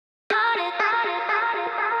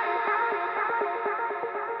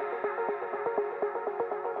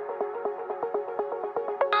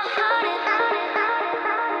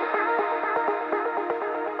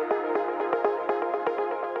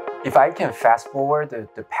If I can fast forward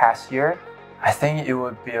the past year, I think it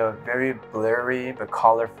would be a very blurry but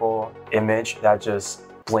colorful image that just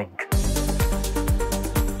blink.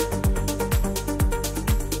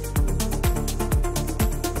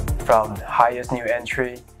 From highest new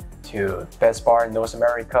entry to best bar in North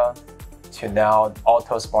America to now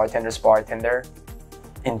Altos bartender.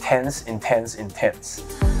 Intense, intense, intense.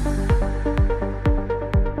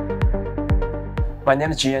 My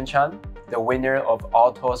name is Jian Chan, the winner of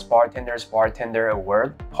Altos Bartender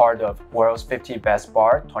Award, part of World's 50 Best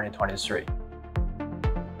Bar 2023.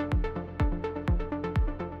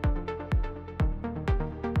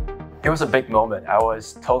 It was a big moment. I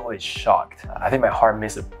was totally shocked. I think my heart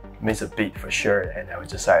missed a beat for sure, and I was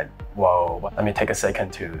just like, whoa, let me take a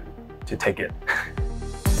second to take it.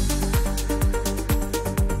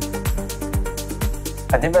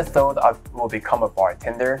 I never thought I would become a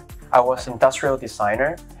bartender. I was an industrial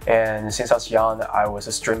designer, and since I was young, I was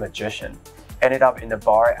a street magician. Ended up in the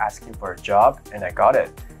bar asking for a job, and I got it,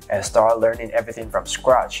 and started learning everything from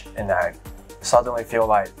scratch. And I suddenly feel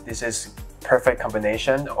like this is perfect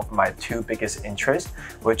combination of my two biggest interests,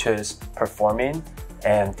 which is performing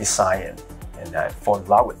and designing, and I fall in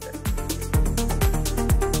love with it.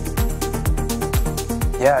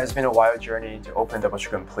 Yeah, it's been a wild journey to open Double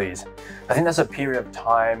Sugar & Please. I think that's a period of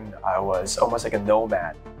time I was almost like a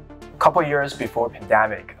nomad. A couple years before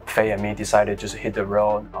pandemic, Faye and me decided just to hit the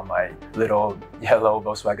road on my little yellow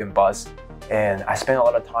Volkswagen bus. And I spent a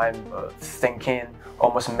lot of time thinking,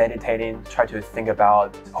 almost meditating, trying to think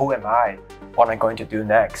about who am I, what I'm going to do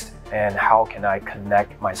next, and how can I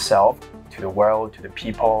connect myself to the world, to the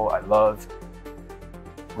people I love,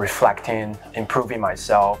 reflecting, improving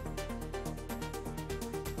myself.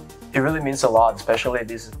 It really means a lot, especially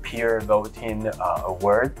this peer voting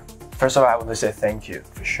award. First of all, I want to say thank you,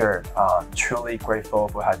 for sure. Truly grateful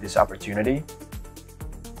for having this opportunity.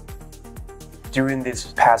 During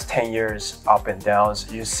these past 10 years, up and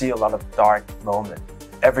downs, you see a lot of dark moments.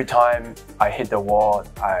 Every time I hit the wall,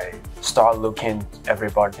 I start looking at every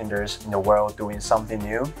bartenders in the world doing something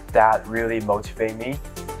new. That really motivates me.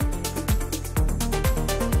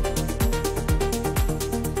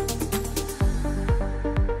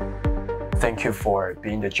 Thank you for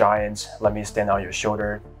being the giants. Let me stand on your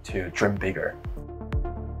shoulder to dream bigger.